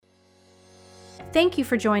Thank you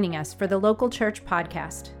for joining us for the Local Church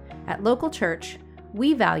podcast. At Local Church,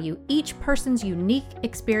 we value each person's unique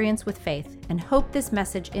experience with faith and hope this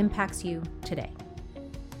message impacts you today.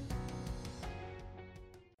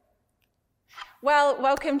 Well,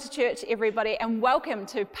 welcome to church, everybody, and welcome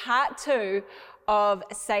to part 2 of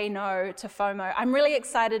Say No to FOMO. I'm really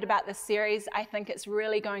excited about this series. I think it's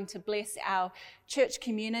really going to bless our church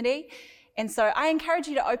community. And so I encourage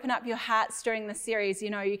you to open up your hearts during the series. You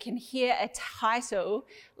know, you can hear a title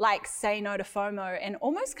like Say No to FOMO and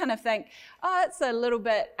almost kind of think, oh, it's a little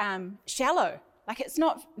bit shallow. Like it's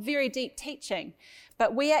not very deep teaching.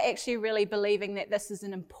 But we are actually really believing that this is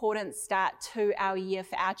an important start to our year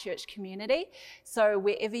for our church community. So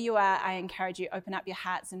wherever you are, I encourage you open up your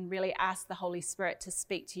hearts and really ask the Holy Spirit to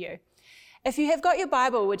speak to you. If you have got your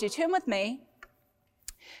Bible, would you turn with me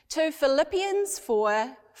to Philippians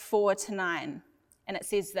 4:4-9, and it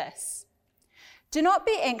says this: "Do not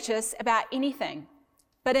be anxious about anything,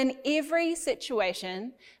 but in every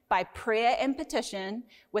situation, by prayer and petition,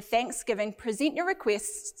 with thanksgiving, present your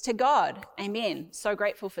requests to God." Amen. So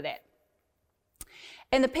grateful for that.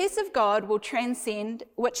 "And the peace of God which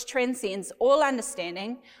transcends all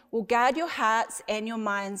understanding, will guard your hearts and your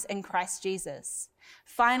minds in Christ Jesus.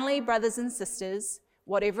 Finally, brothers and sisters,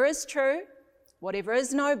 whatever is true, whatever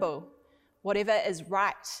is noble, whatever is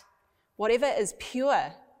right, whatever is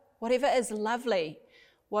pure, whatever is lovely,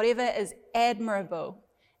 whatever is admirable,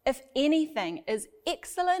 if anything is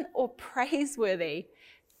excellent or praiseworthy,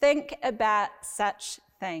 think about such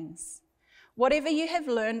things. Whatever you have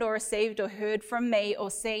learned or received or heard from me or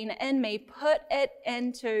seen in me, put it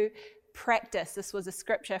into practice." This was a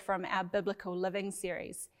scripture from our Biblical Living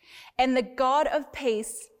series. "And the God of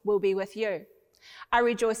peace will be with you. I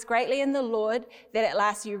rejoice greatly in the Lord that at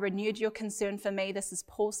last you renewed your concern for me." This is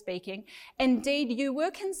Paul speaking. "Indeed, you were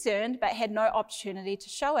concerned, but had no opportunity to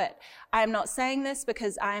show it. I am not saying this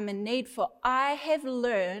because I am in need, for I have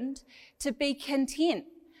learned to be content,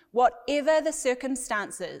 whatever the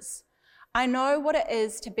circumstances. I know what it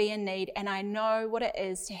is to be in need, and I know what it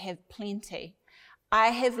is to have plenty. I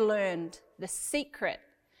have learned the secret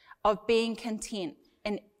of being content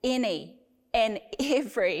in any and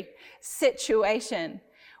every situation,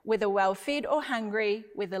 whether well-fed or hungry,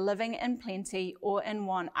 whether living in plenty or in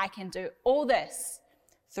want. I can do all this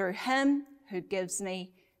through him who gives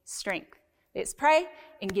me strength." Let's pray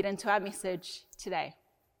and get into our message today.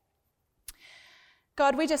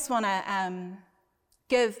 God, we just want to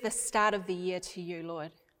give the start of the year to you,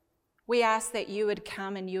 Lord. We ask that you would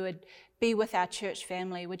come and you would be with our church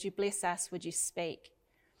family. Would you bless us? Would you speak?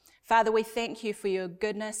 Father, we thank you for your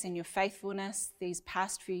goodness and your faithfulness these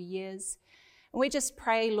past few years. And we just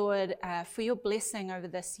pray, Lord, for your blessing over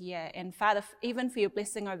this year. And Father, even for your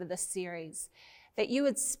blessing over this series, that you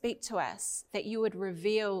would speak to us, that you would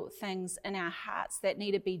reveal things in our hearts that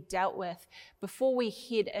need to be dealt with before we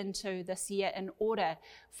head into this year in order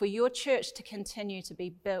for your church to continue to be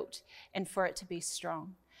built and for it to be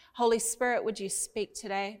strong. Holy Spirit, would you speak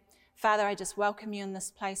today? Father, I just welcome you in this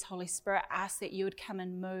place. Holy Spirit, ask that you would come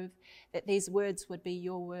and move, that these words would be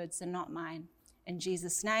your words and not mine. In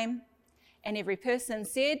Jesus' name. And every person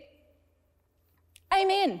said,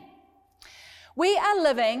 Amen. We are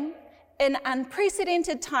living in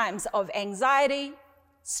unprecedented times of anxiety,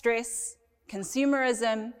 stress,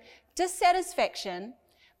 consumerism, dissatisfaction,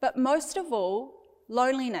 but most of all,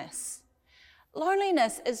 loneliness.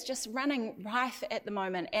 Loneliness is just running rife at the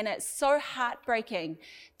moment, and it's so heartbreaking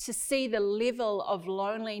to see the level of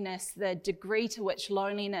loneliness, the degree to which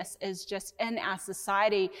loneliness is just in our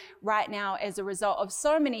society right now as a result of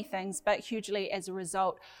so many things, but hugely as a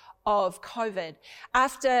result of COVID.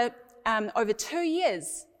 After over 2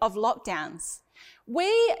 years of lockdowns,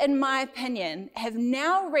 we, in my opinion, have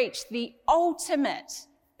now reached the ultimate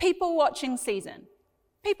people-watching season.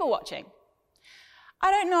 People watching. I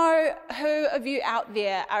don't know who of you out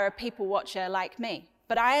there are a people watcher like me,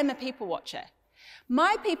 but I am a people watcher.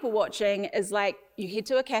 My people watching is like you head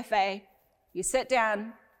to a cafe, you sit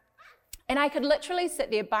down, and I could literally sit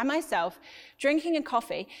there by myself drinking a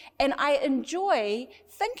coffee, and I enjoy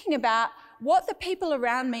thinking about what the people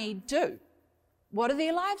around me do. What are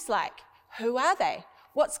their lives like? Who are they?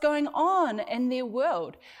 What's going on in their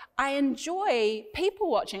world? I enjoy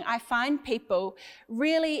people watching. I find people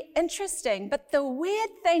really interesting. But the weird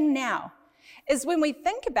thing now is when we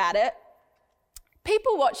think about it,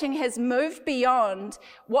 people watching has moved beyond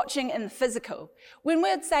watching in the physical. When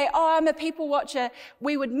we'd say, oh, I'm a people watcher,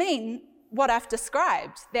 we would mean what I've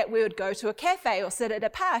described, that we would go to a cafe or sit at a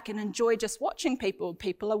park and enjoy just watching people.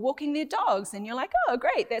 People are walking their dogs and you're like, oh,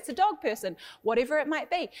 great, that's a dog person, whatever it might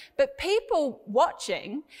be. But people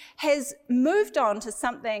watching has moved on to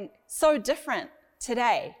something so different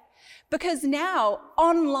today. Because now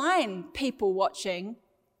online people watching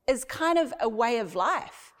is kind of a way of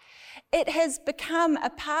life. It has become a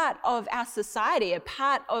part of our society, a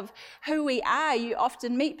part of who we are. You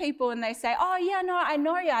often meet people and they say, oh yeah, no, I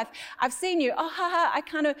know you, I've seen you, oh haha, I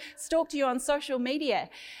kind of stalked you on social media.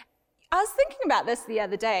 I was thinking about this the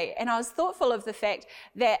other day, and I was thoughtful of the fact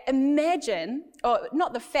that imagine, or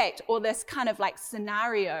not the fact, or this kind of like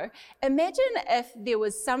scenario, imagine if there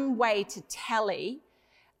was some way to tally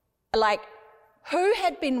like who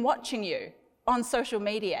had been watching you on social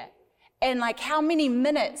media and like how many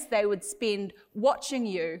minutes they would spend watching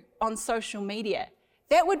you on social media.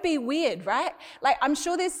 That would be weird, right? Like, I'm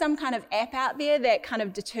sure there's some kind of app out there that kind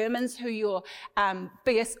of determines who your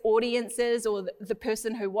biggest audience is, or the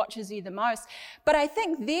person who watches you the most. But I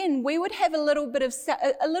think then we would have a little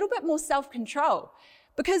bit more self-control,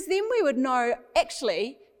 because then we would know,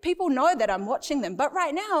 actually, people know that I'm watching them. But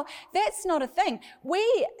right now, that's not a thing.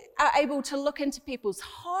 We are able to look into people's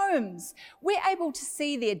homes. We're able to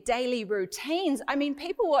see their daily routines. I mean,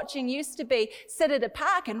 people watching used to be sit at a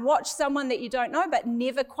park and watch someone that you don't know but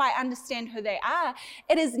never quite understand who they are.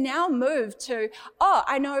 It has now moved to, oh,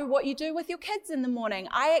 I know what you do with your kids in the morning.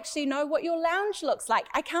 I actually know what your lounge looks like.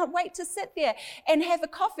 I can't wait to sit there and have a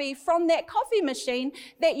coffee from that coffee machine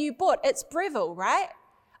that you bought. It's Breville, right?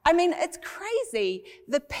 I mean, it's crazy,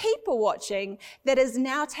 the people watching that is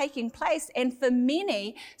now taking place. And for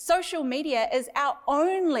many, social media is our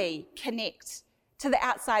only connect to the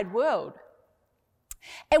outside world.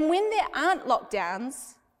 And when there aren't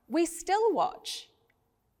lockdowns, we still watch.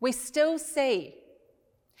 We still see.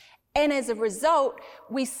 And as a result,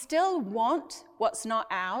 we still want what's not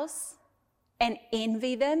ours and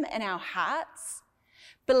envy them in our hearts,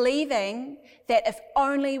 believing that if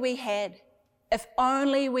only we had, if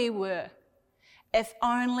only we were, if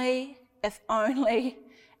only,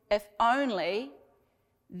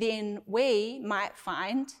 then we might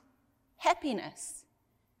find happiness.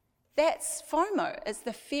 That's FOMO. It's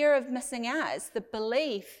the fear of missing out. It's the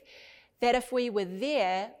belief that if we were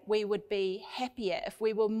there, we would be happier. If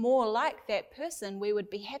we were more like that person, we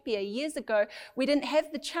would be happier. Years ago, we didn't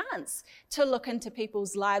have the chance to look into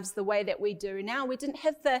people's lives the way that we do now. We didn't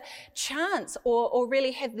have the chance or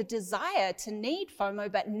really have the desire to need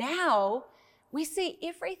FOMO, but now we see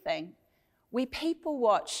everything. We people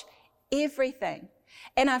watch everything.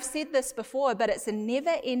 And I've said this before, but it's a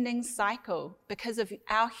never-ending cycle because of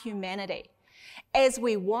our humanity. As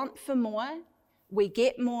we want for more, we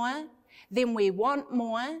get more, then we want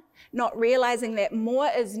more, not realizing that more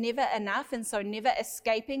is never enough, and so never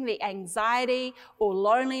escaping the anxiety or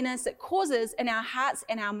loneliness it causes in our hearts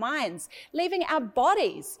and our minds, leaving our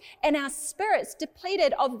bodies and our spirits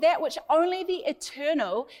depleted of that which only the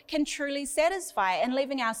eternal can truly satisfy, and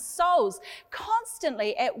leaving our souls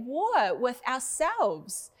constantly at war with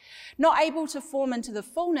ourselves, not able to form into the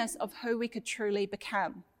fullness of who we could truly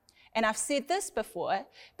become. And I've said this before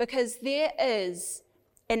because there is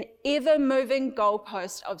an ever-moving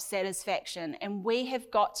goalpost of satisfaction, and we have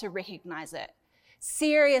got to recognize it.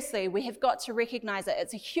 Seriously, we have got to recognize it.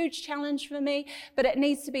 It's a huge challenge for me, but it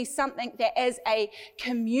needs to be something that as a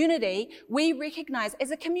community, we recognize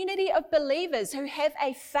as a community of believers who have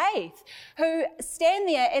a faith, who stand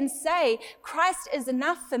there and say, Christ is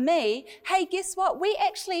enough for me. Hey, guess what? We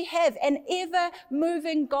actually have an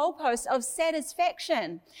ever-moving goalpost of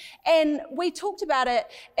satisfaction. And we talked about it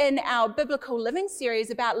in our Biblical Living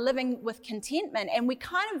series about living with contentment, and we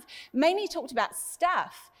kind of mainly talked about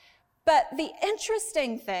stuff. But the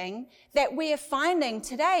interesting thing that we are finding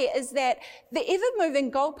today is that the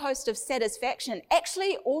ever-moving goalpost of satisfaction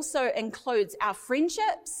actually also includes our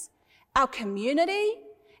friendships, our community,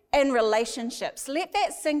 and relationships. Let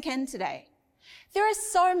that sink in today. There are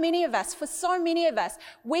so many of us,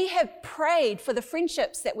 we have prayed for the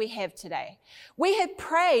friendships that we have today. We have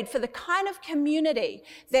prayed for the kind of community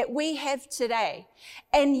that we have today.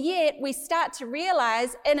 And yet we start to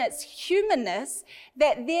realize in its humanness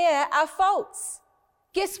that there are faults.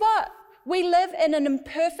 Guess what? We live in an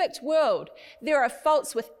imperfect world. There are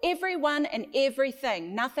faults with everyone and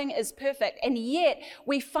everything. Nothing is perfect. And yet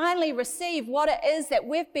we finally receive what it is that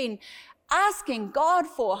we've been asking God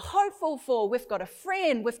for, hopeful for. We've got a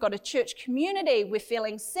friend, we've got a church community, we're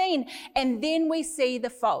feeling seen, and then we see the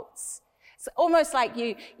faults. It's almost like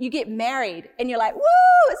you get married and you're like, woo,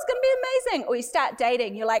 it's going to be amazing. Or you start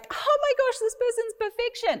dating, you're like, oh my gosh, this person's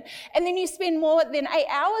perfection. And then you spend more than 8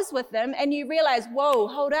 hours with them and you realize, whoa,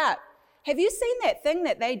 hold up. Have you seen that thing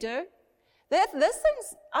that they do? This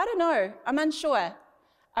thing's, I don't know, I'm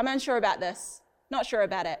unsure about this. Not sure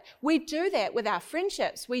about it. We do that with our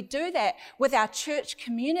friendships. We do that with our church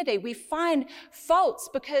community. We find faults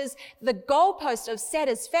because the goalpost of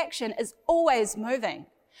satisfaction is always moving.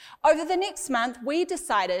 Over the next month, we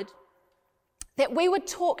decided that we would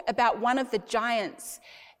talk about one of the giants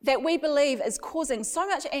that we believe is causing so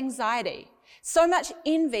much anxiety, so much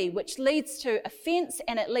envy, which leads to offense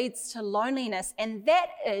and it leads to loneliness. And that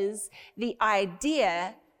is the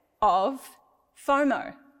idea of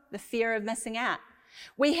FOMO, the fear of missing out.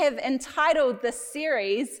 We have entitled this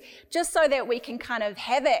series just so that we can kind of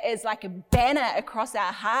have it as like a banner across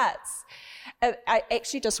our hearts. I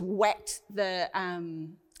actually just whacked the,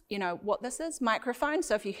 what this is, microphone.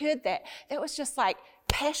 So if you heard that, that was just like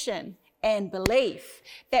passion and belief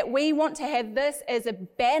that we want to have this as a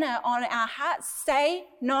banner on our hearts. Say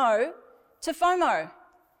no to FOMO.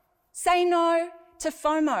 Say no to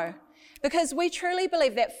FOMO. Because we truly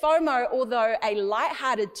believe that FOMO, although a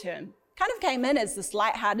lighthearted term, kind of came in as this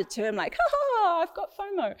lighthearted term, like, I've got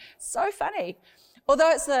FOMO. So funny.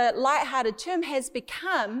 Although it's a lighthearted term, has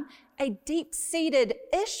become a deep-seated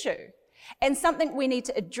issue and something we need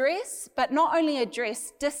to address, but not only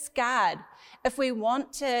address, discard if we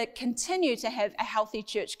want to continue to have a healthy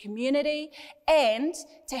church community and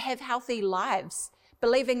to have healthy lives,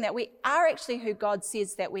 believing that we are actually who God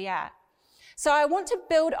says that we are. So I want to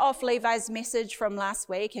build off Levi's message from last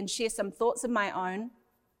week and share some thoughts of my own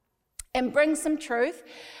and bring some truth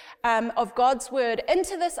of God's word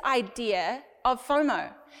into this idea of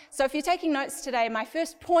FOMO. So if you're taking notes today, my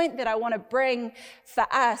first point that I want to bring for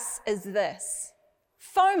us is this.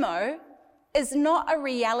 FOMO is not a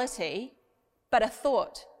reality, but a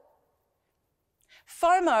thought.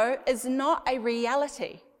 FOMO is not a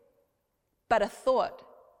reality, but a thought.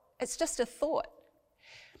 It's just a thought.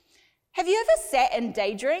 Have you ever sat and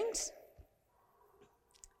daydreamed?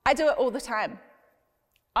 I do it all the time.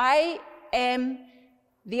 I am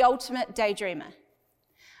the ultimate daydreamer.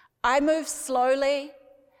 I move slowly.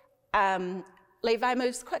 Levi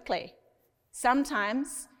moves quickly.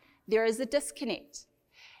 Sometimes there is a disconnect.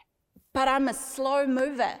 But I'm a slow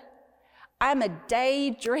mover. I'm a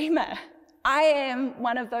daydreamer. I am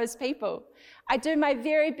one of those people. I do my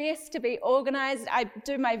very best to be organized. I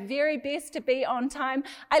do my very best to be on time.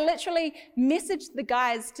 I literally messaged the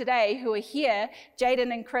guys today who are here,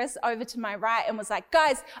 Jaden and Chris, over to my right and was like,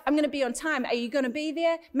 guys, I'm going to be on time. Are you going to be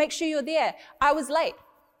there? Make sure you're there. I was late.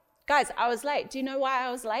 Guys, I was late. Do you know why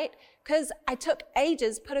I was late? Because I took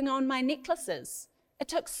ages putting on my necklaces. It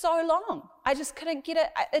took so long. I just couldn't get it.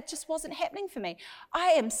 It just wasn't happening for me. I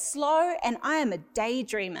am slow and I am a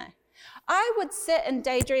daydreamer. I would sit and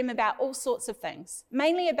daydream about all sorts of things,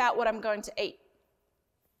 mainly about what I'm going to eat.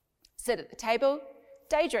 Sit at the table,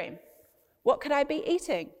 daydream. What could I be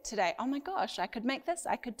eating today? Oh my gosh, I could make this.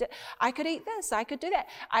 I could eat this. I could do that.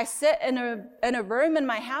 I sit in a room in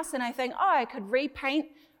my house and I think, I could repaint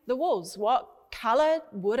the walls. What color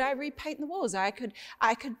would I repaint the walls? I could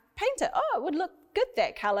paint it. Oh, it would look good,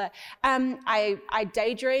 that color. I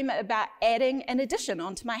daydream about adding an addition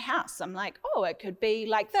onto my house. I'm like, it could be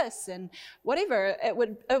like this and whatever. It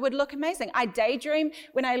would look amazing. I daydream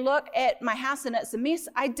when I look at my house and it's a mess.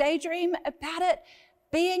 I daydream about it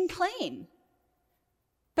being clean.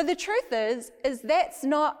 But the truth is that's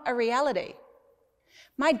not a reality.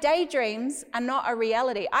 My daydreams are not a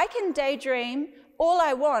reality. I can daydream all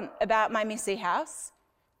I want about my messy house,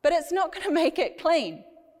 but it's not going to make it clean.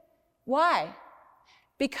 Why?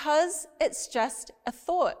 Because it's just a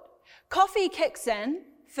thought. Coffee kicks in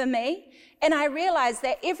for me, and I realize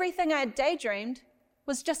that everything I daydreamed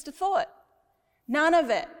was just a thought. None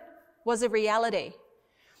of it was a reality.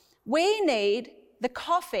 We need the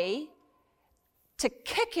coffee to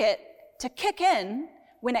kick in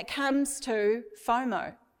when it comes to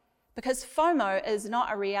FOMO, because FOMO is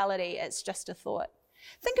not a reality, it's just a thought.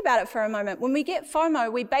 Think about it for a moment. When we get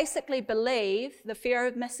FOMO, we basically believe, the fear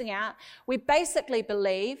of missing out, we basically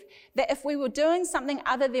believe that if we were doing something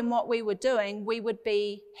other than what we were doing, we would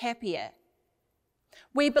be happier.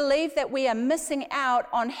 We believe that we are missing out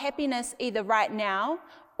on happiness either right now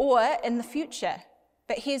or in the future.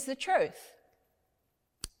 But here's the truth.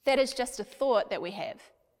 That is just a thought that we have.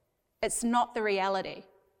 It's not the reality.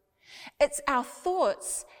 It's our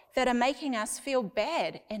thoughts that are making us feel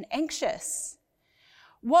bad and anxious.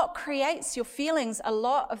 What creates your feelings a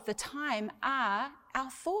lot of the time are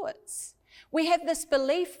our thoughts. We have this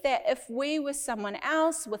belief that if we were someone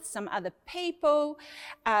else with some other people,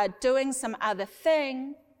 doing some other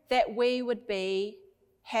thing, that we would be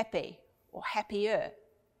happy or happier.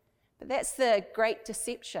 But that's the great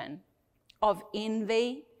deception of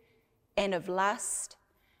envy and of lust,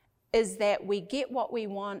 is that we get what we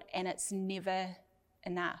want and it's never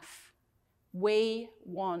enough. We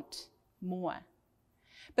want more.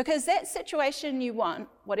 Because that situation you want,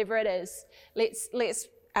 whatever it is, let's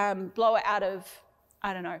blow it out of,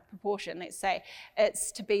 proportion. Let's say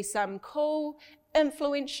it's to be some cool,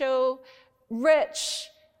 influential, rich,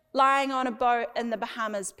 lying on a boat in the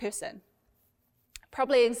Bahamas person.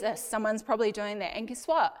 Probably exists. Someone's probably doing that. And guess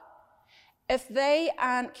what? If they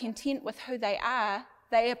aren't content with who they are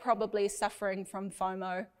probably suffering from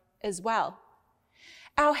FOMO as well.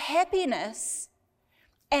 Our happiness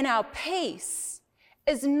and our peace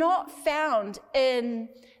is not found in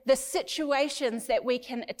the situations that we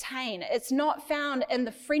can attain. It's not found in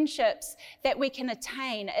the friendships that we can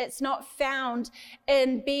attain. It's not found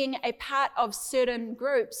in being a part of certain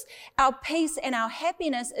groups. Our peace and our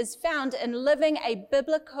happiness is found in living a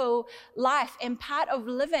biblical life. And part of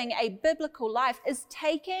living a biblical life is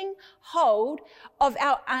taking hold of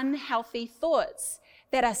our unhealthy thoughts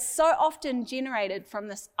that are so often generated from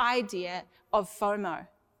this idea of FOMO.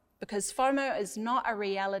 Because FOMO is not a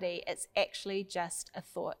reality, it's actually just a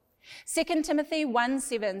thought. 2 Timothy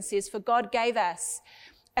 1:7 says, "For God gave us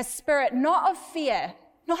a spirit not of fear,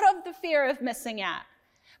 not of the fear of missing out,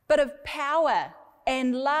 but of power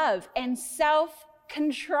and love and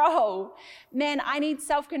self-control." Man, I need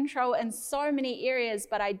self-control in so many areas,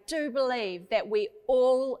 but I do believe that we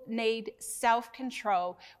all need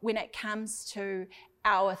self-control when it comes to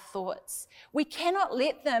our thoughts. We cannot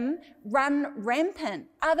let them run rampant.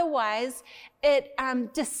 Otherwise, it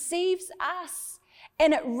deceives us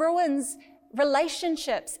and it ruins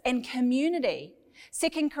relationships and community.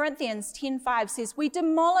 2 Corinthians 10:5 says, "We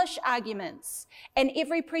demolish arguments and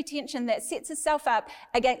every pretension that sets itself up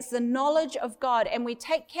against the knowledge of God, and we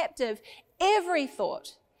take captive every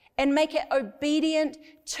thought and make it obedient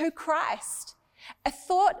to Christ." A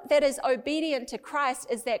thought that is obedient to Christ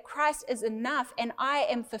is that Christ is enough and I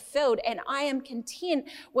am fulfilled and I am content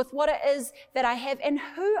with what it is that I have and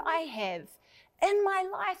who I have in my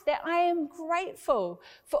life, that I am grateful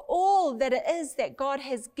for all that it is that God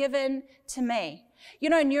has given to me. You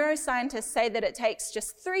know, neuroscientists say that it takes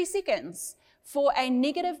just 3 seconds for a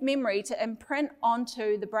negative memory to imprint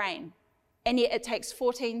onto the brain, and yet it takes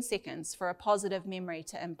 14 seconds for a positive memory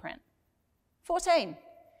to imprint. 14.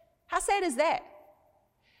 How sad is that?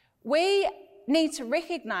 We need to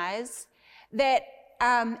recognize that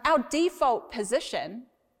our default position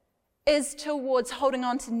is towards holding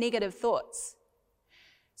on to negative thoughts.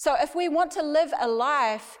 So if we want to live a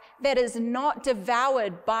life that is not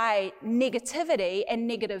devoured by negativity and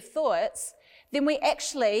negative thoughts, then we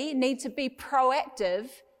actually need to be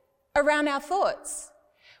proactive around our thoughts.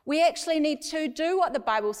 We actually need to do what the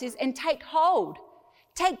Bible says and take hold,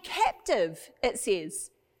 take captive, it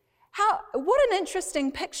says. What an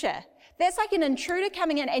interesting picture. That's like an intruder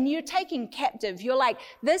coming in and you're taking captive. You're like,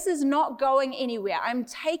 this is not going anywhere. I'm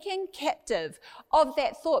taking captive of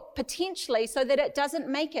that thought potentially so that it doesn't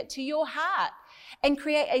make it to your heart and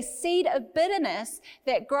create a seed of bitterness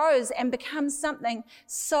that grows and becomes something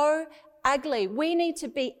so ugly. We need to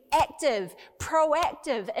be active,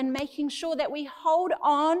 proactive in making sure that we hold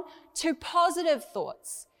on to positive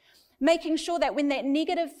thoughts. Making sure that when that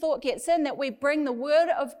negative thought gets in, that we bring the word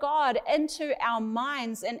of God into our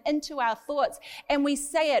minds and into our thoughts, and we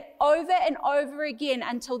say it over and over again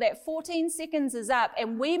until that 14 seconds is up,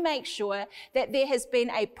 and we make sure that there has been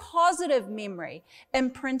a positive memory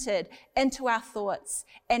imprinted into our thoughts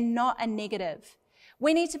and not a negative.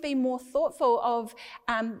 We need to be more thoughtful of,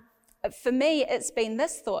 for me, it's been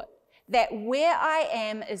this thought, that where I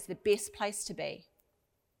am is the best place to be.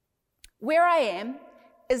 Where I am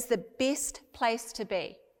is the best place to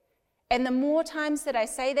be. And the more times that I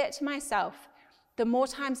say that to myself, the more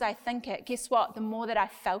times I think it, guess what? The more that I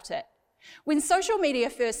felt it. When social media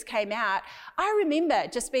first came out, I remember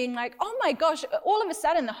just being like, oh my gosh, all of a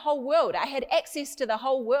sudden the whole world, I had access to the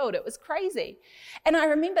whole world. It was crazy. And I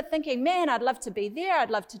remember thinking, man, I'd love to be there.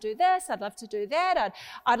 I'd love to do this. I'd love to do that.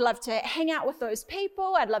 I'd love to hang out with those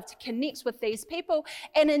people. I'd love to connect with these people.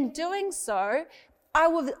 And in doing so, I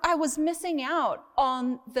was missing out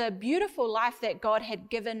on the beautiful life that God had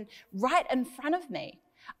given right in front of me.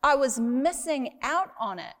 I was missing out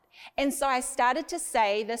on it. And so I started to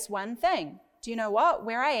say this one thing. Do you know what?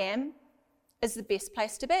 Where I am is the best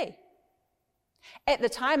place to be. At the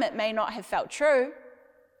time, it may not have felt true,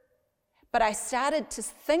 but I started to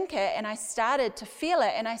think it and I started to feel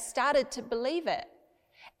it and I started to believe it.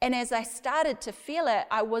 And as I started to feel it,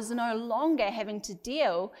 I was no longer having to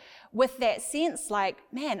deal with that sense like,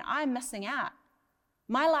 man, I'm missing out.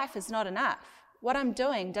 My life is not enough. What I'm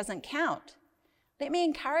doing doesn't count. Let me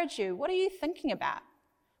encourage you. What are you thinking about?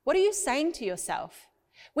 What are you saying to yourself?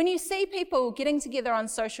 When you see people getting together on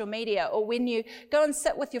social media, or when you go and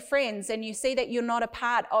sit with your friends and you see that you're not a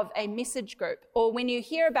part of a message group, or when you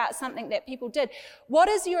hear about something that people did, what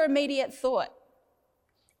is your immediate thought?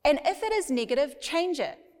 And if it is negative, change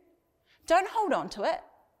it. Don't hold on to it.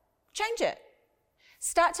 Change it.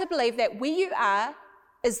 Start to believe that where you are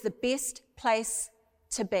is the best place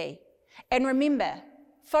to be. And remember,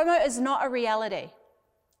 FOMO is not a reality.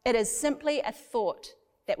 It is simply a thought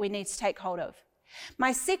that we need to take hold of.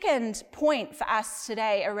 My second point for us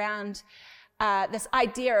today around this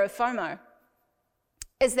idea of FOMO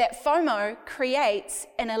is that FOMO creates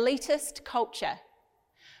an elitist culture.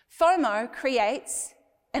 FOMO creates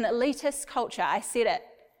an elitist culture. I said it.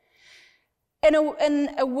 In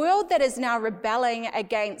a world that is now rebelling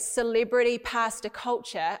against celebrity pastor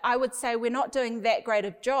culture, I would say we're not doing that great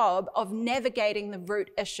a job of navigating the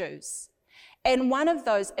root issues. And one of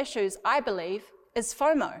those issues, I believe, is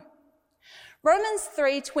FOMO. Romans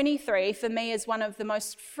 3:23 for me is one of the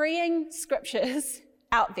most freeing scriptures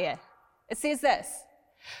out there. It says this,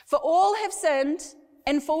 "For all have sinned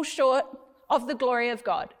and fall short of the glory of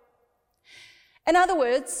God." In other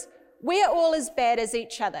words, we are all as bad as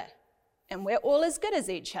each other, and we're all as good as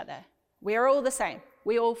each other. We're all the same.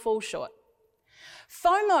 We all fall short.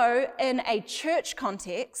 FOMO in a church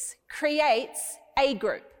context creates a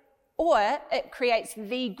group, or it creates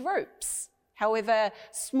the groups, however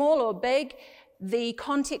small or big the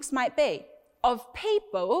context might be, of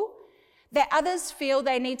people that others feel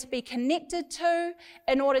they need to be connected to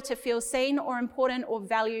in order to feel seen or important or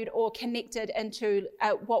valued or connected into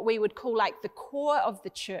what we would call like the core of the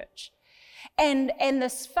church. And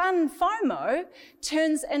this fun FOMO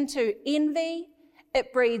turns into envy,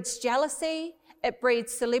 it breeds jealousy, it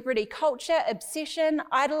breeds celebrity culture, obsession,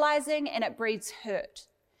 idolizing, and it breeds hurt.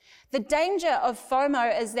 The danger of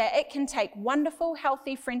FOMO is that it can take wonderful,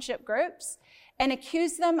 healthy friendship groups and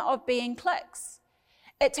accuse them of being cliques.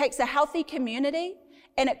 It takes a healthy community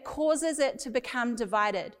and it causes it to become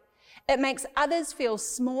divided. It makes others feel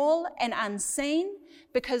small and unseen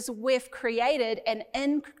because we've created an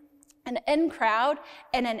in crowd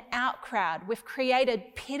and an out crowd. We've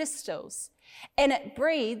created pedestals, and it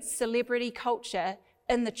breeds celebrity culture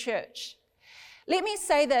in the church. Let me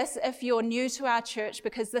say this if you're new to our church,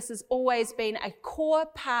 because this has always been a core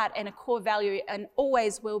part and a core value and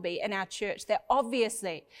always will be in our church, that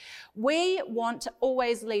obviously we want to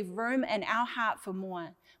always leave room in our heart for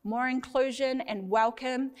more inclusion and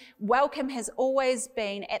welcome. Welcome has always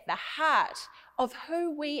been at the heart of who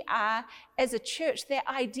we are as a church. That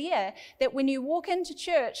idea that when you walk into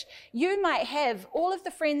church, you might have all of the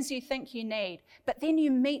friends you think you need, but then you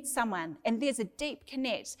meet someone and there's a deep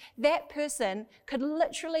connect. That person could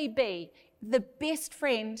literally be the best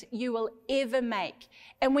friend you will ever make.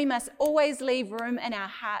 And we must always leave room in our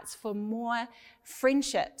hearts for more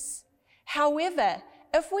friendships. However,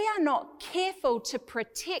 if we are not careful to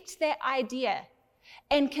protect that idea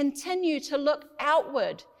and continue to look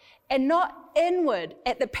outward and not inward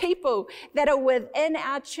at the people that are within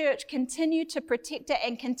our church, continue to protect it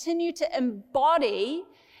and continue to embody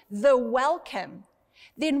the welcome,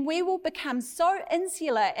 then we will become so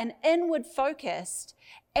insular and inward focused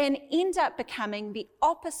and end up becoming the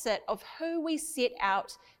opposite of who we set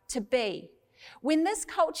out to be. When this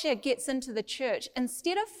culture gets into the church,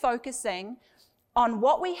 instead of focusing on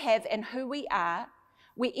what we have and who we are,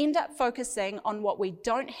 we end up focusing on what we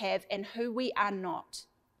don't have and who we are not.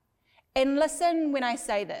 And listen when I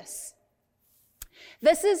say this.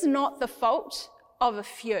 This is not the fault of a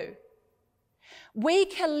few. We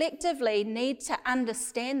collectively need to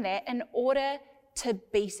understand that in order to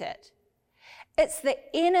beat it. It's the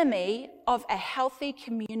enemy of a healthy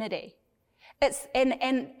community.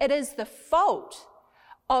 And it is the fault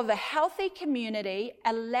of a healthy community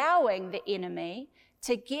allowing the enemy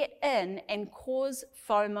to get in and cause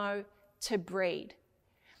FOMO to breed.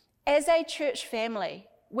 As a church family,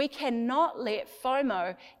 we cannot let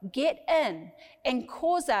FOMO get in and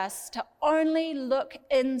cause us to only look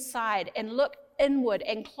inside and look inward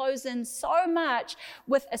and close in so much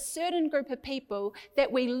with a certain group of people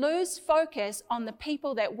that we lose focus on the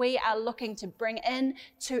people that we are looking to bring in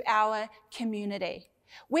to our community.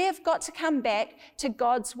 We have got to come back to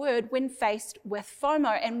God's word when faced with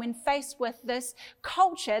FOMO and when faced with this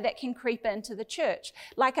culture that can creep into the church.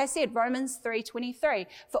 Like I said, Romans 3:23,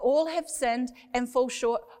 "For all have sinned and fall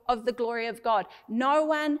short of the glory of God." No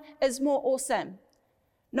one is more awesome.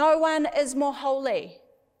 No one is more holy.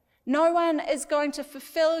 No one is going to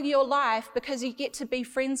fulfill your life because you get to be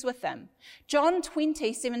friends with them. John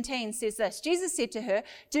 20:17 says this, Jesus said to her,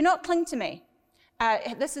 "Do not cling to me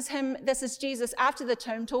This is Jesus after the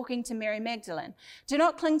tomb talking to Mary Magdalene. "Do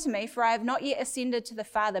not cling to me, for I have not yet ascended to the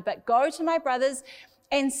Father, but go to my brothers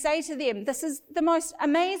and say to them," this is the most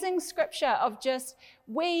amazing scripture of just,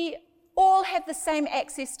 we all have the same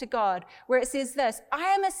access to God, where it says this, "I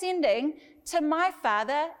am ascending to my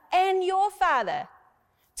Father and your Father,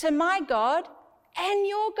 to my God and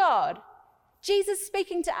your God." Jesus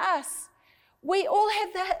speaking to us. We all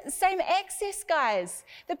have the same access, guys.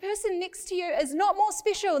 The person next to you is not more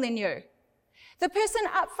special than you. The person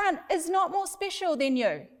up front is not more special than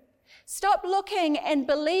you. Stop looking and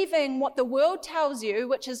believing what the world tells you,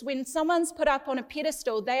 which is when someone's put up on a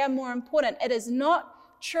pedestal, they are more important. It is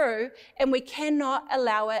not true, and we cannot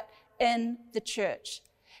allow it in the church.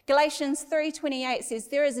 Galatians 3:28 says,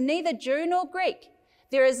 "There is neither Jew nor Greek.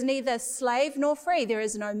 There is neither slave nor free. There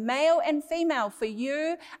is no male and female, for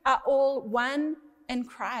you are all one in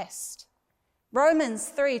Christ." Romans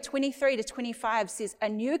 3:23-25 says, "A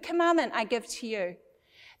new commandment I give to you,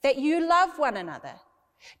 that you love one another.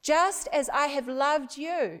 Just as I have loved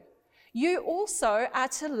you, you also are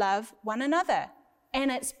to love one another.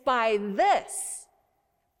 And it's by this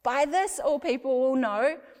all people will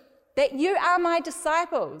know that you are my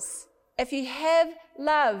disciples, if you have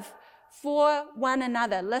love for one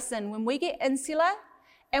another." Listen, when we get insular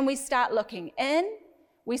and we start looking in,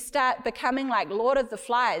 we start becoming like Lord of the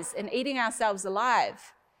Flies and eating ourselves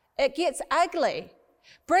alive. It gets ugly.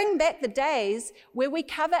 Bring back the days where we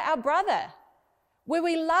cover our brother, where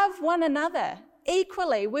we love one another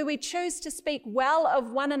equally, where we choose to speak well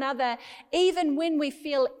of one another, even when we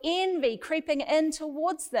feel envy creeping in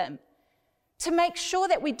towards them, to make sure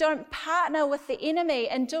that we don't partner with the enemy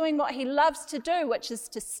in doing what he loves to do, which is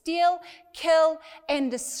to steal, kill,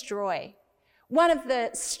 and destroy. One of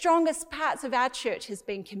the strongest parts of our church has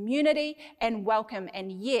been community and welcome,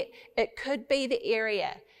 and yet it could be the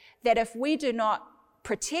area that if we do not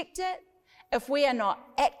protect it, if we are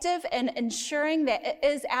not active in ensuring that it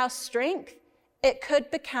is our strength, it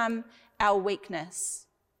could become our weakness.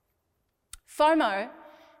 FOMO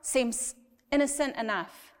seems innocent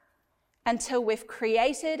enough until we've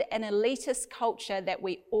created an elitist culture that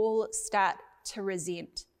we all start to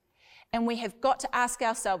resent. And we have got to ask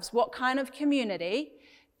ourselves, what kind of community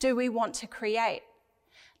do we want to create?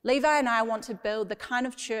 Levi and I want to build the kind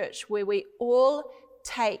of church where we all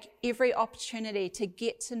take every opportunity to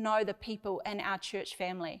get to know the people in our church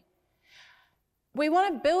family. We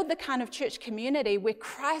want to build the kind of church community where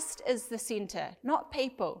Christ is the center, not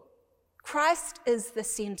people. Christ is the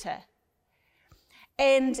center.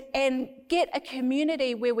 And get a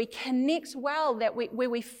community where we connect well, where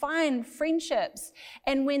we find friendships,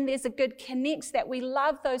 and when there's a good connect, that we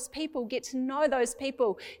love those people, get to know those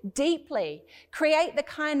people deeply. Create the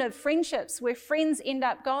kind of friendships where friends end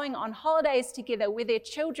up going on holidays together, where their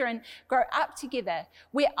children grow up together,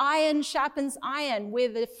 where iron sharpens iron, where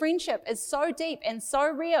the friendship is so deep and so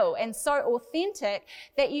real and so authentic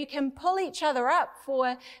that you can pull each other up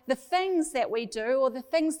for the things that we do or the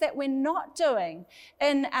things that we're not doing.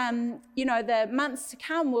 In the months to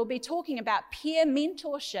come, we'll be talking about peer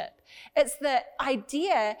mentorship. It's the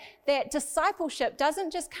idea that discipleship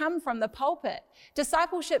doesn't just come from the pulpit.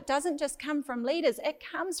 Discipleship doesn't just come from leaders. It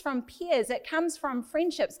comes from peers. It comes from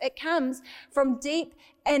friendships. It comes from deep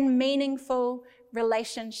and meaningful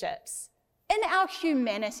relationships. In our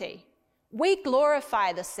humanity, we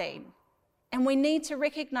glorify the seen, and we need to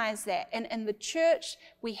recognize that. And in the church,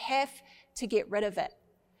 we have to get rid of it.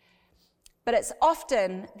 But it's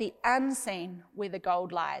often the unseen where the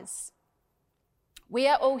gold lies. We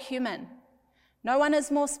are all human. No one is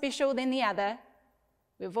more special than the other.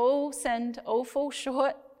 We've all sinned, all fall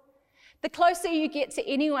short. The closer you get to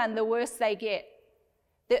anyone, the worse they get.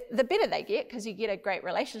 The better they get, because you get a great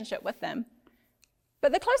relationship with them.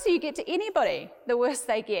 But the closer you get to anybody, the worse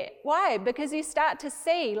they get. Why? Because you start to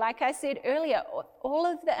see, like I said earlier, all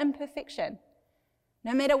of the imperfection.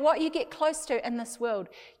 No matter what you get close to in this world,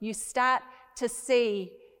 you start to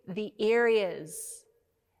see the areas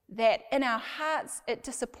that in our hearts it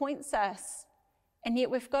disappoints us. And yet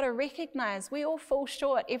we've got to recognize we all fall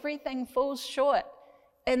short. Everything falls short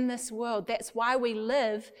in this world. That's why we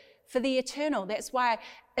live for the eternal. That's why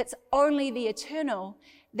it's only the eternal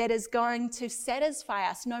that is going to satisfy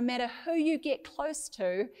us. No matter who you get close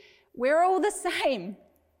to, we're all the same.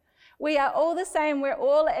 We are all the same. We're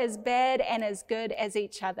all as bad and as good as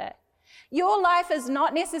each other. Your life is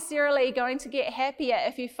not necessarily going to get happier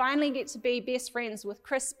if you finally get to be best friends with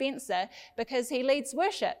Chris Spencer because he leads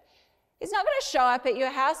worship. He's not going to show up at your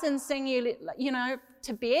house and sing you,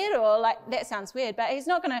 to bed, or like, that sounds weird, but he's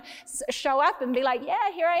not going to show up and be like,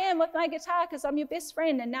 yeah, here I am with my guitar because I'm your best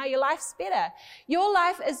friend and now your life's better. Your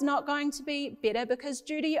life is not going to be better because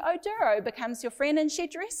Judy Oduro becomes your friend and she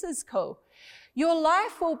dresses cool. Your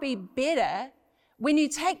life will be better when you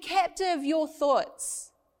take captive your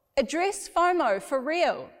thoughts. Address FOMO for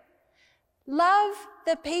real. Love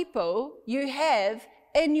the people you have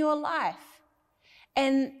in your life.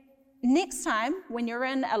 And next time when you're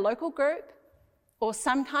in a local group or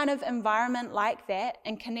some kind of environment like that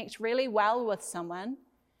and connect really well with someone,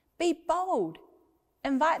 be bold.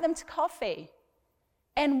 Invite them to coffee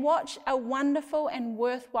and watch a wonderful and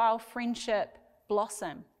worthwhile friendship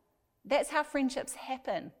blossom. That's how friendships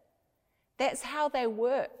happen. That's how they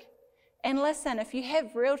work. And listen, if you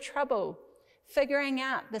have real trouble figuring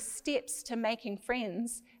out the steps to making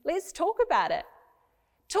friends, let's talk about it.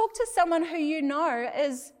 Talk to someone who you know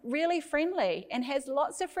is really friendly and has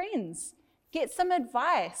lots of friends. Get some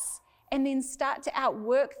advice and then start to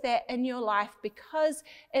outwork that in your life because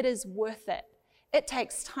it is worth it. It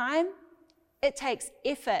takes time, it takes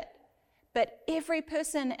effort, but every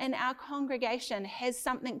person in our congregation has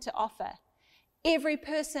something to offer. Every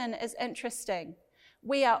person is interesting.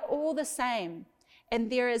 We are all the same, and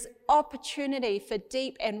there is opportunity for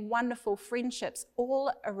deep and wonderful friendships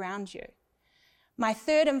all around you. My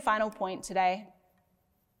third and final point today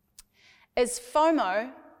is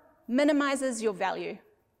FOMO minimizes your value.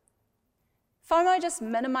 FOMO just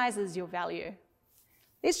minimizes your value.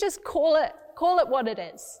 Let's just call it what it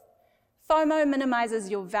is. FOMO minimizes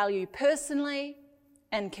your value personally,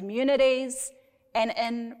 in communities, and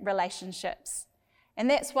in relationships. And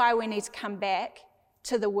that's why we need to come back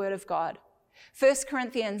to the Word of God. 1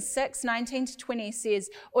 Corinthians 6:19-20 says,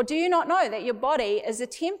 "Or do you not know that your body is a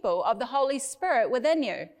temple of the Holy Spirit within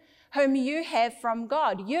you, whom you have from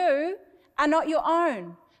God? You are not your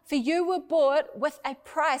own, for you were bought with a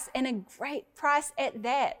price, and a great price at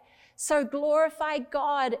that. So glorify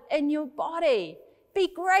God in your body." Be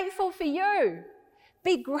grateful for you.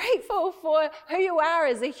 Be grateful for who you are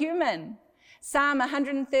as a human. Psalm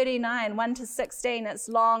 139, 1-16, it's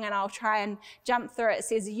long and I'll try and jump through it. It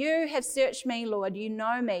says, "You have searched me, Lord. You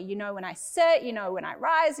know me. You know when I sit. You know when I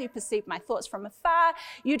rise. You perceive my thoughts from afar.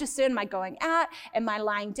 You discern my going out and my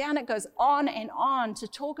lying down." It goes on and on to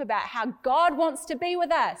talk about how God wants to be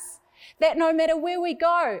with us. That no matter where we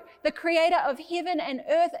go, the creator of heaven and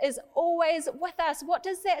earth is always with us. What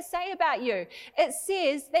does that say about you? It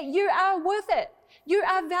says that you are worth it. You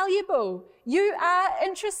are valuable. You are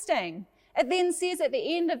interesting. It then says at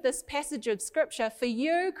the end of this passage of scripture, "For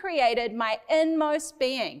you created my inmost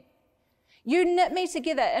being. You knit me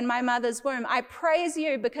together in my mother's womb. I praise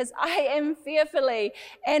you because I am fearfully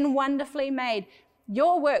and wonderfully made.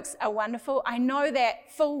 Your works are wonderful. I know that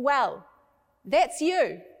full well." That's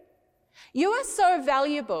you. You are so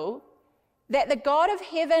valuable that the God of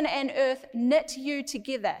heaven and earth knit you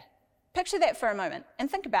together. Picture that for a moment and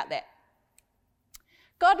think about that.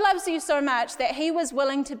 God loves you so much that he was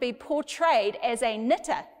willing to be portrayed as a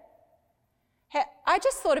knitter. I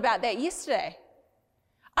just thought about that yesterday.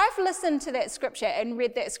 I've listened to that scripture and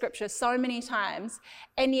read that scripture so many times,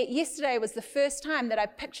 and yet yesterday was the first time that I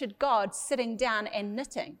pictured God sitting down and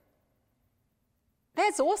knitting.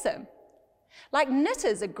 That's awesome. Like,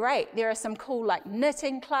 knitters are great. There are some cool like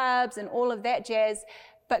knitting clubs and all of that jazz,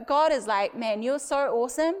 but God is like, man, you're so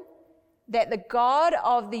awesome that the God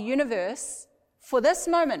of the universe, for this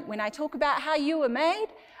moment, when I talk about how you were made,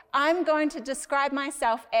 I'm going to describe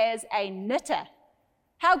myself as a knitter.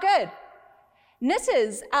 How good?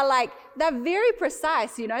 Knitters are like, they're very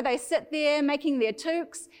precise, you know, they sit there making their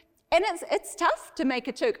toques, and it's tough to make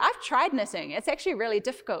a toque. I've tried knitting. It's actually really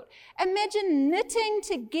difficult. Imagine knitting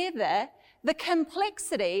together the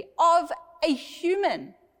complexity of a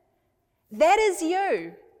human. That is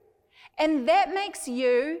you. And that makes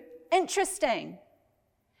you interesting.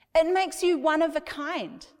 It makes you one of a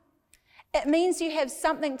kind. It means you have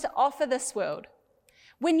something to offer this world.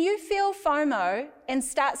 When you feel FOMO and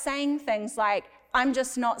start saying things like, "I'm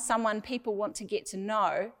just not someone people want to get to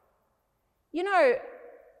know," you know,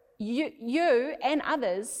 you and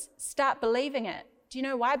others start believing it. Do you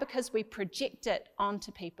know why? Because we project it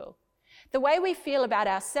onto people. The way we feel about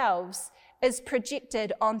ourselves is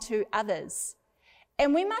projected onto others.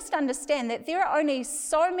 And we must understand that there are only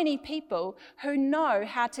so many people who know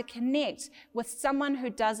how to connect with someone who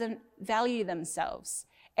doesn't value themselves.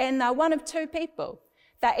 And they're one of two people.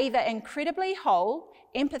 They're either incredibly whole,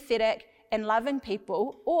 empathetic, and loving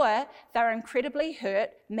people, or they're incredibly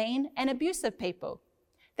hurt, mean, and abusive people.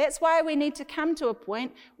 That's why we need to come to a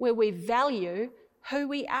point where we value who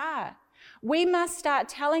we are. We must start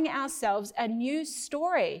telling ourselves a new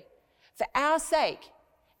story. for our sake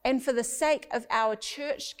and for the sake of our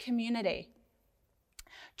church community.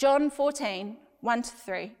 John 14,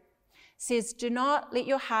 1-3 says, "Do not let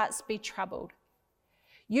your hearts be troubled.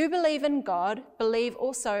 You believe in God, believe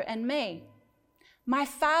also in me. My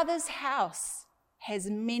Father's house has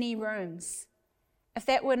many rooms. If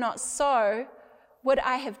that were not so, would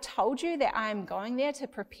I have told you that I am going there to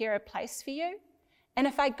prepare a place for you? And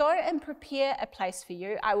if I go and prepare a place for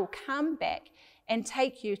you, I will come back and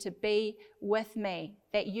take you to be with me,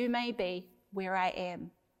 that you may be where I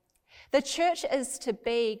am." The church is to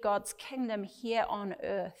be God's kingdom here on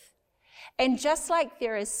earth. And just like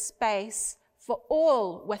there is space for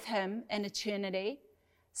all with him in eternity,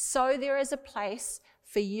 so there is a place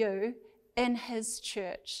for you in his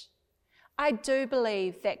church. I do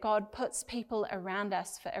believe that God puts people around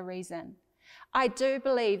us for a reason. I do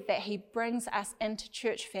believe that he brings us into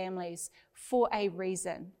church families for a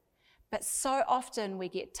reason. But so often we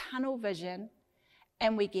get tunnel vision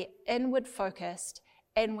and we get inward focused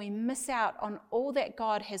and we miss out on all that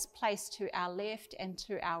God has placed to our left and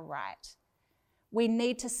to our right. We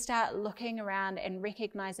need to start looking around and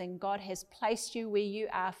recognizing God has placed you where you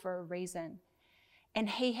are for a reason. And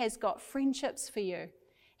he has got friendships for you.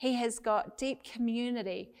 He has got deep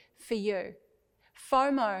community for you.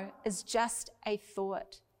 FOMO is just a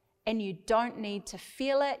thought, and you don't need to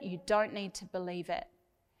feel it. You don't need to believe it.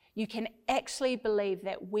 You can actually believe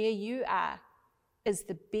that where you are is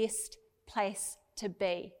the best place to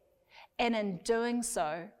be. And in doing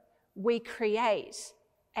so, we create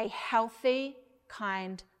a healthy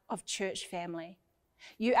kind of church family.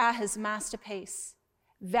 You are his masterpiece.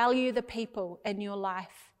 Value the people in your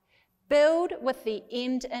life. Build with the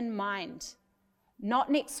end in mind,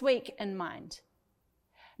 not next week in mind,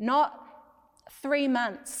 not 3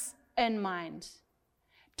 months in mind.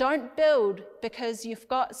 Don't build because you've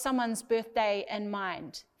got someone's birthday in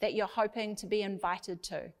mind that you're hoping to be invited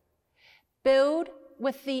to. Build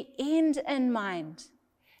with the end in mind.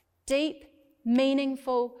 Deep,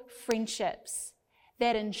 meaningful friendships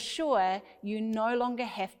that ensure you no longer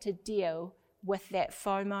have to deal with that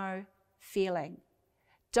FOMO feeling.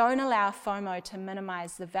 Don't allow FOMO to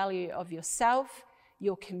minimize the value of yourself,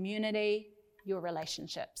 your community, your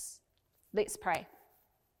relationships. Let's pray.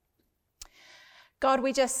 God,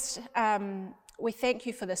 we thank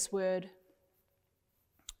you for this word.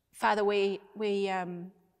 Father, we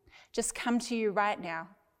just come to you right now.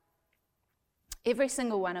 Every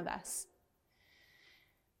single one of us.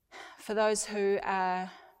 For those who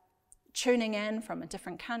are tuning in from a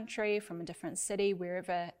different country, from a different city,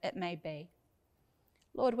 wherever it may be.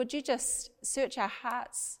 Lord, would you just search our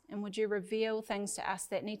hearts and would you reveal things to us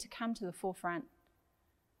that need to come to the forefront?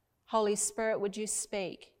 Holy Spirit, would you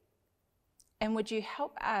speak? And would you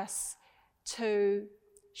help us to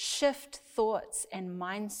shift thoughts and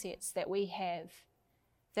mindsets that we have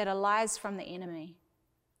that are lies from the enemy?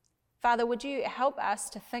 Father, would you help us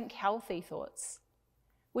to think healthy thoughts?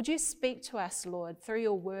 Would you speak to us, Lord, through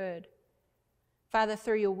your word? Father,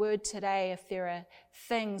 through your word today, if there are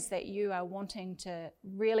things that you are wanting to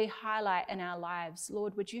really highlight in our lives,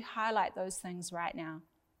 Lord, would you highlight those things right now?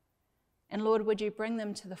 And Lord, would you bring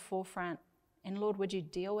them to the forefront? And Lord, would you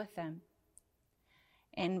deal with them?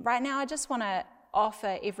 And right now, I just want to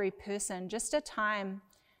offer every person just a time,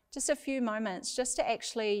 just a few moments, just to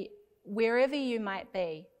actually, wherever you might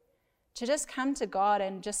be, to just come to God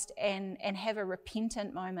and have a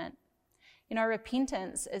repentant moment. You know,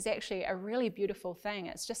 repentance is actually a really beautiful thing.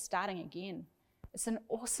 It's just starting again. It's an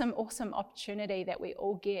awesome, awesome opportunity that we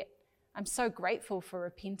all get. I'm so grateful for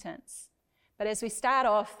repentance. But as we start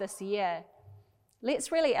off this year,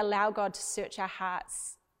 let's really allow God to search our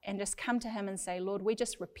hearts and just come to him and say, Lord, we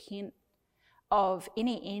just repent of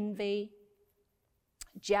any envy,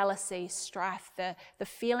 jealousy, strife, the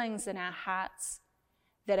feelings in our hearts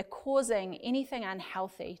that are causing anything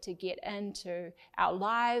unhealthy to get into our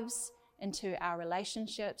lives, into our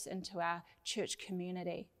relationships, into our church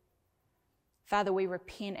community. Father, we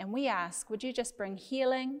repent and we ask, would you just bring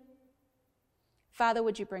healing? Father,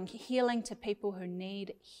 would you bring healing to people who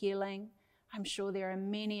need healing? I'm sure there are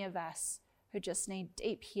many of us who just need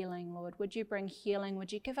deep healing, Lord. Would you bring healing?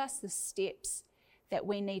 Would you give us the steps that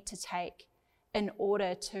we need to take in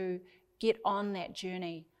order to get on that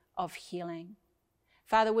journey of healing?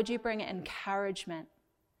 Father, would you bring encouragement?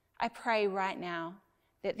 I pray right now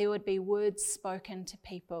that there would be words spoken to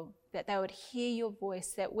people, that they would hear your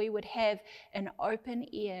voice, that we would have an open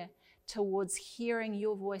ear towards hearing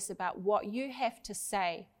your voice about what you have to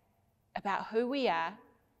say about who we are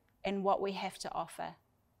and what we have to offer.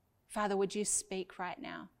 Father, would you speak right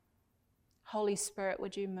now? Holy Spirit,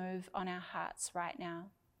 would you move on our hearts right now?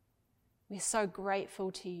 We're so grateful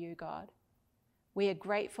to you, God. We are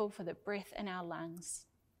grateful for the breath in our lungs.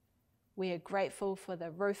 We are grateful for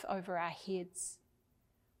the roof over our heads.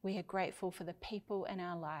 We are grateful for the people in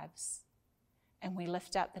our lives. And we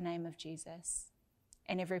lift up the name of Jesus.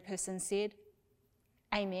 And every person said,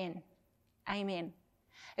 Amen. Amen.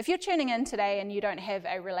 If you're tuning in today and you don't have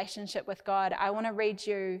a relationship with God, I want to read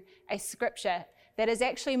you a scripture that is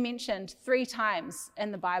actually mentioned 3 times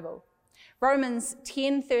in the Bible. Romans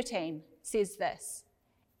 10:13 says this: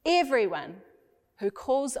 everyone who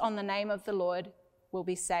calls on the name of the Lord will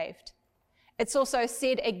be saved. It's also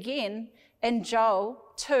said again in Joel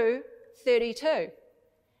 2:32.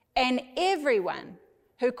 And everyone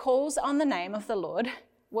who calls on the name of the Lord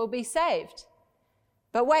will be saved.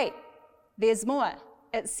 But wait, there's more.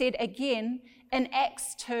 It's said again in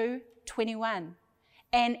Acts 2:21.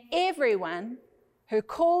 And everyone who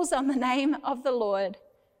calls on the name of the Lord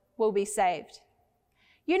will be saved.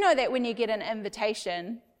 You know that when you get an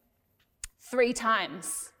invitation 3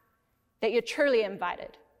 times, that you're truly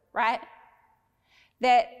invited, right?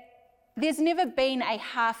 That there's never been a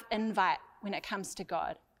half invite when it comes to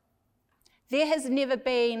God. There has never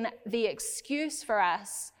been the excuse for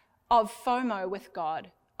us of FOMO with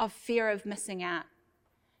God, of fear of missing out.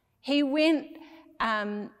 He went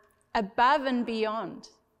above and beyond.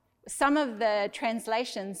 Some of the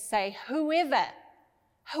translations say, whoever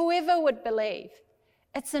would believe.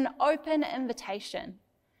 It's an open invitation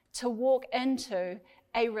to walk into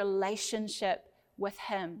a relationship with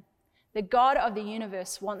him. The God of the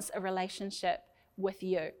universe wants a relationship with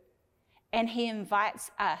you. And he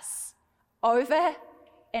invites us over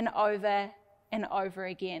and over and over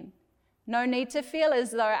again. No need to feel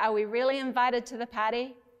as though, are we really invited to the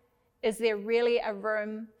party? Is there really a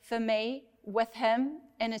room for me with him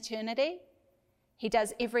in eternity? He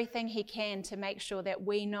does everything he can to make sure that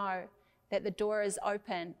we know that the door is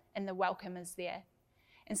open and the welcome is there.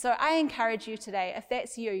 And so I encourage you today, if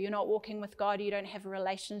that's you, you're not walking with God, you don't have a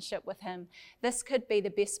relationship with him, this could be the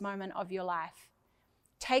best moment of your life.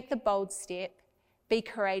 Take the bold step, be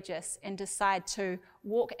courageous, and decide to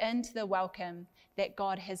walk into the welcome that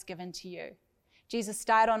God has given to you. Jesus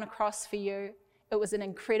died on a cross for you. It was an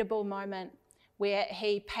incredible moment where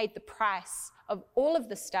he paid the price of all of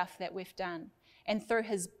the stuff that we've done. And through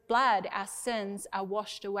his blood, our sins are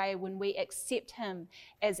washed away when we accept him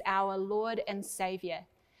as our Lord and Savior.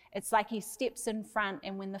 It's like he steps in front,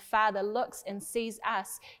 and when the Father looks and sees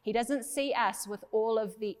us, he doesn't see us with all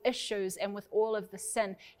of the issues and with all of the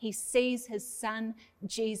sin. He sees his Son,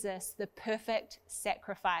 Jesus, the perfect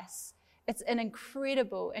sacrifice. It's an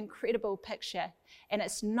incredible, incredible picture. And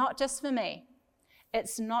it's not just for me.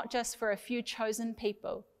 It's not just for a few chosen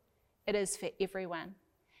people. It is for everyone.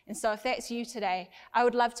 And so if that's you today, I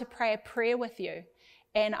would love to pray a prayer with you.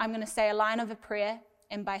 And I'm going to say a line of a prayer.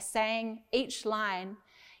 And by saying each line,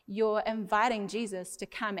 you're inviting Jesus to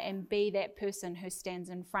come and be that person who stands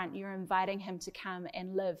in front. You're inviting him to come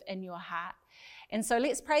and live in your heart. And so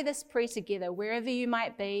let's pray this prayer together. Wherever you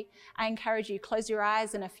might be, I encourage you, close your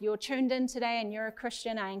eyes. And if you're tuned in today and you're a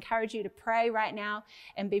Christian, I encourage you to pray right now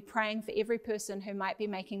and be praying for every person who might be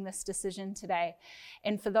making this decision today.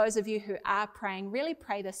 And for those of you who are praying, really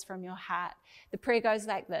pray this from your heart. The prayer goes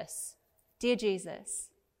like this: Dear Jesus,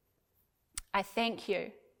 I thank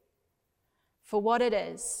you for what it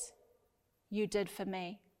is you did for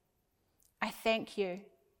me. I thank you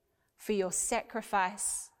for your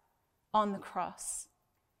sacrifice on the cross.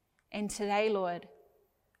 And today, Lord,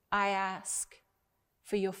 I ask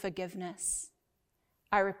for your forgiveness.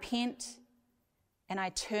 I repent and I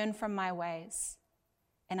turn from my ways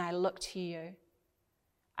and I look to you.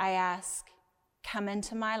 I ask, come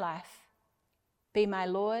into my life, be my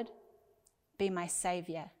Lord, be my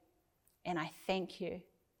Savior. And I thank you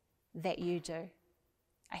that you do.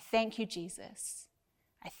 I thank you, Jesus.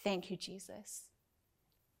 I thank you, Jesus.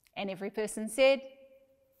 And every person said,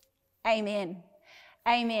 Amen.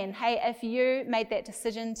 Amen. Hey, if you made that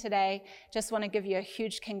decision today, just want to give you a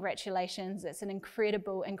huge congratulations. It's an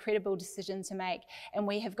incredible, incredible decision to make. And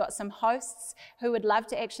we have got some hosts who would love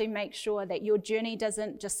to actually make sure that your journey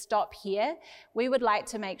doesn't just stop here. We would like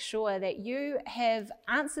to make sure that you have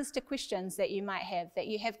answers to questions that you might have, that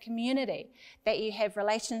you have community, that you have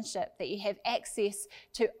relationship, that you have access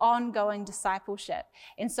to ongoing discipleship.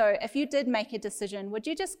 And so if you did make a decision, would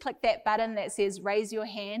you just click that button that says raise your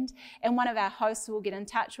hand, and one of our hosts will get in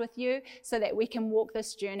touch with you so that we can walk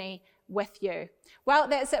this journey with you. Well,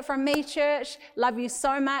 that's it from me, church. Love you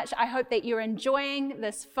so much. I hope that you're enjoying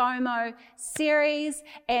this FOMO series,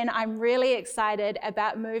 and I'm really excited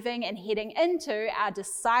about moving and heading into our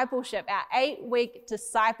discipleship, our 8-week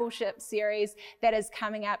discipleship series that is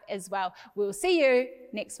coming up as well. We'll see you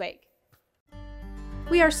next week.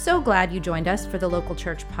 We are so glad you joined us for the Local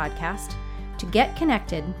Church podcast. To get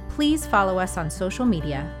connected, please follow us on social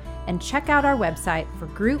media and check out our website for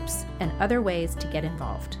groups and other ways to get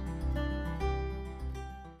involved.